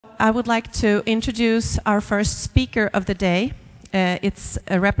I would like to introduce our first speaker of the day. It's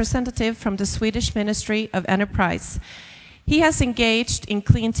a representative from the Swedish Ministry of Enterprise. He has engaged in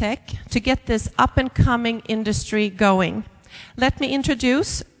clean tech to get this up-and-coming industry going. Let me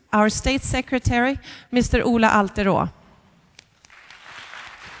introduce our State Secretary, Mr. Ola Alterå.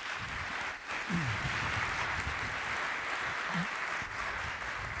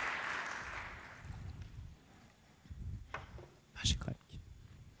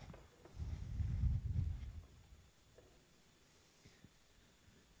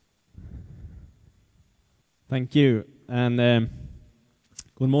 Thank you, and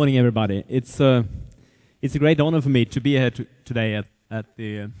good morning, everybody. It's a great honor for me to be here today at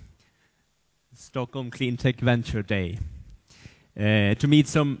the Stockholm Clean Tech Venture Day, to meet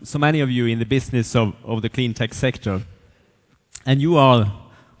so many of you in the business of the clean tech sector. And you are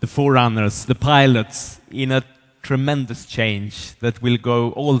the forerunners, the pilots in a tremendous change that will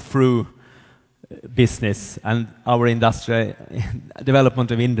go all through business and our industry, development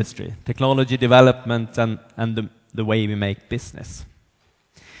of industry, technology development, and the way we make business.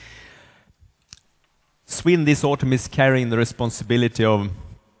 Sweden this autumn is carrying the responsibility of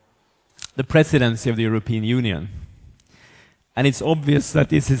the presidency of the European Union. And it's obvious that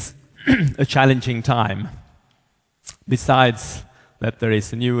this is a challenging time. Besides that there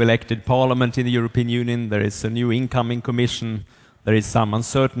is a new elected parliament in the European Union, there is a new incoming commission, there is some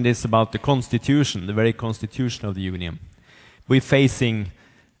uncertainties about the constitution, the very constitution of the Union. We're facing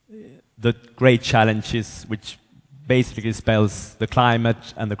the great challenges which basically spells the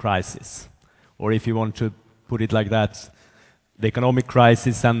climate and the crisis. Or if you want to put it like that, the economic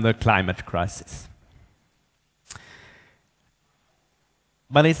crisis and the climate crisis.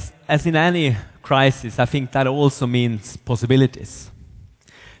 But as in any crisis, I think that also means possibilities.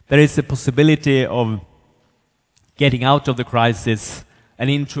 There is a possibility of getting out of the crisis and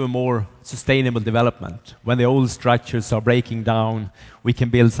into a more sustainable development. When the old structures are breaking down, we can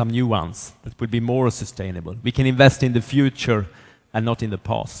build some new ones that will be more sustainable. We can invest in the future and not in the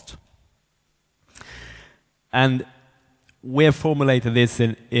past. And we have formulated this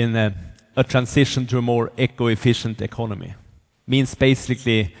in a transition to a more eco-efficient economy. Means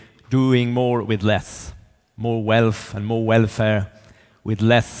basically doing more with less. More wealth and more welfare with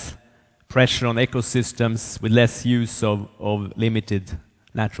less pressure on ecosystems, with less use of limited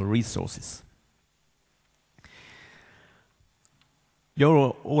natural resources.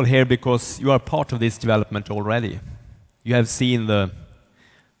 You're all here because you are part of this development already. You have seen the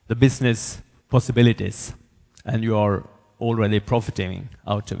business possibilities, and you are already profiting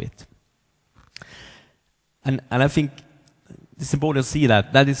out of it. And I think it's important to see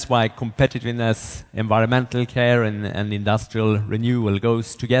that. That is why competitiveness, environmental care, and industrial renewal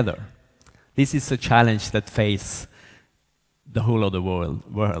goes together. This is a challenge that faces the whole of the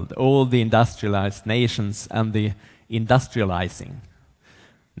world, all the industrialized nations and the industrializing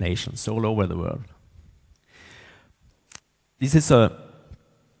nations all over the world.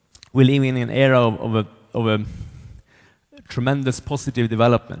 We live in an era of a tremendous positive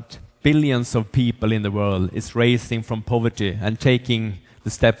development. Billions of people in the world is raising from poverty and taking the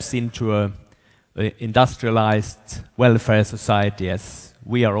steps into a industrialized welfare society as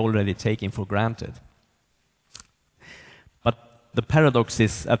we are already taking for granted. But the paradox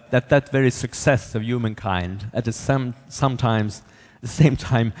is that very success of humankind at the same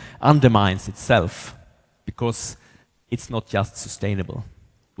time undermines itself, because it's not just sustainable.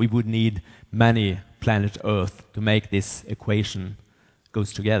 We would need many planet Earth to make this equation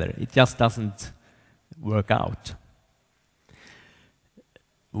goes together. It just doesn't work out.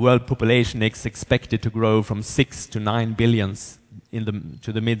 World population is expected to grow from 6 to 9 billion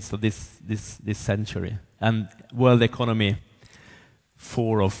to the midst of this century, and world economy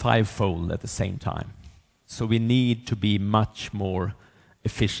 4 or 5-fold at the same time. So we need to be much more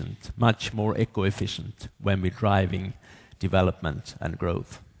efficient, much more eco-efficient when we're driving development and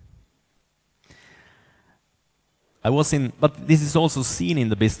growth. But this is also seen in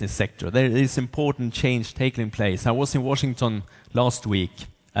the business sector. There is important change taking place. I was in Washington last week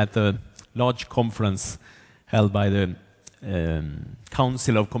at a large conference held by the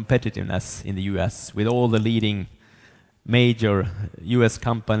Council of Competitiveness in the US, with all the leading major US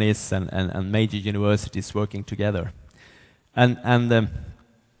companies and major universities working together. And the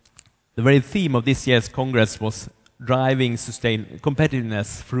very theme of this year's Congress was driving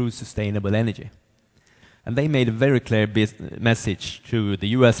competitiveness through sustainable energy. And they made a very clear message to the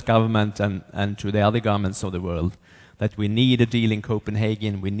US government and to the other governments of the world that we need a deal in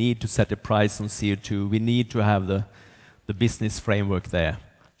Copenhagen, we need to set a price on CO2, we need to have the business framework there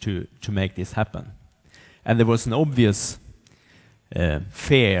to make this happen. And there was an obvious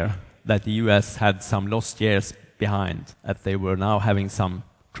fear that the US had some lost years behind, that they were now having some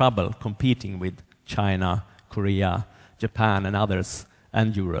trouble competing with China, Korea, Japan and others,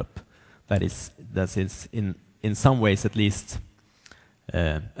 and Europe. That is in some ways at least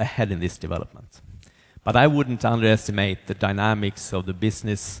ahead in this development. But I wouldn't underestimate the dynamics of the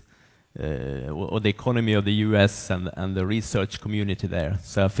business or the economy of the US and the research community there.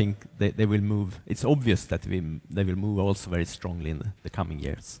 So I think they will move. It's obvious that they will move also very strongly in the coming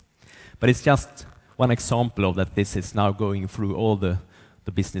years. But it's just one example of that this is now going through all the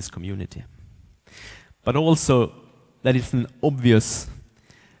business community. But also that is an obvious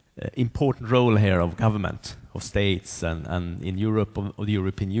important role here of government, of states, and in Europe, of the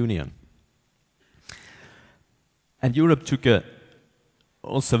European Union. And Europe took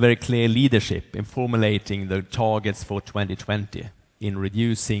also very clear leadership in formulating the targets for 2020, in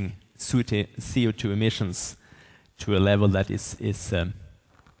reducing CO2 emissions to a level that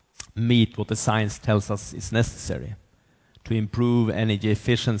meet what the science tells us is necessary, to improve energy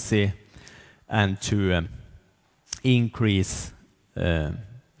efficiency and to increase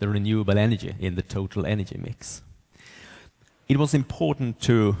the renewable energy in the total energy mix. It was important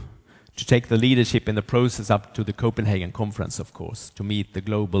to take the leadership in the process up to the Copenhagen conference, of course, to meet the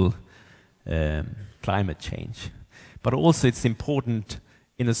global climate change. But also it's important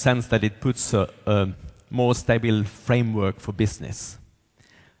in the sense that it puts a more stable framework for business,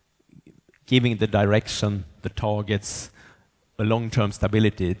 giving the direction, the targets, a long-term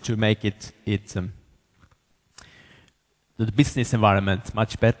stability to make the business environment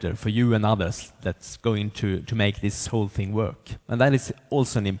much better for you and others that's going to make this whole thing work. And that is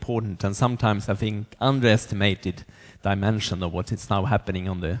also an important and sometimes I think underestimated dimension of what is now happening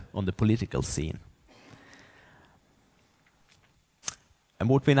on the political scene. And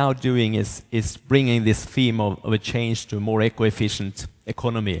what we're now doing is bringing this theme of a change to a more eco-efficient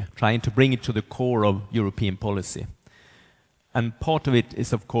economy, trying to bring it to the core of European policy. And part of it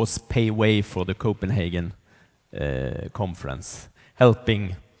is, of course, pay way for the Copenhagen conference,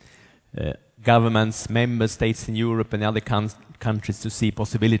 helping governments, member states in Europe and other countries to see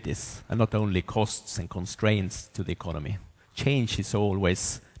possibilities and not only costs and constraints to the economy. Change is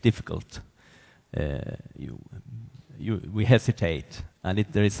always difficult. We hesitate, and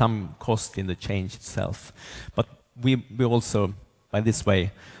there is some cost in the change itself. But we also, by this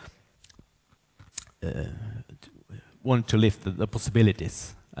way, want to lift the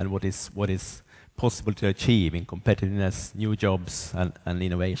possibilities and what is possible to achieve in competitiveness, new jobs and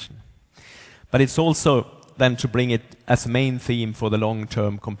innovation. But it's also then to bring it as a main theme for the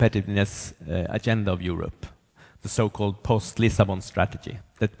long-term competitiveness agenda of Europe, the so-called post-Lisbon strategy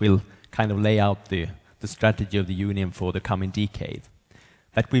that will kind of lay out the strategy of the Union for the coming decade.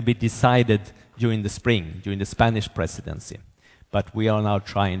 That will be decided during the spring, during the Spanish presidency. But we are now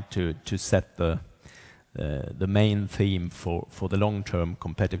trying to set the main theme for the long-term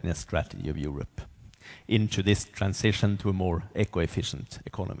competitiveness strategy of Europe into this transition to a more eco-efficient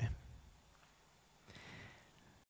economy.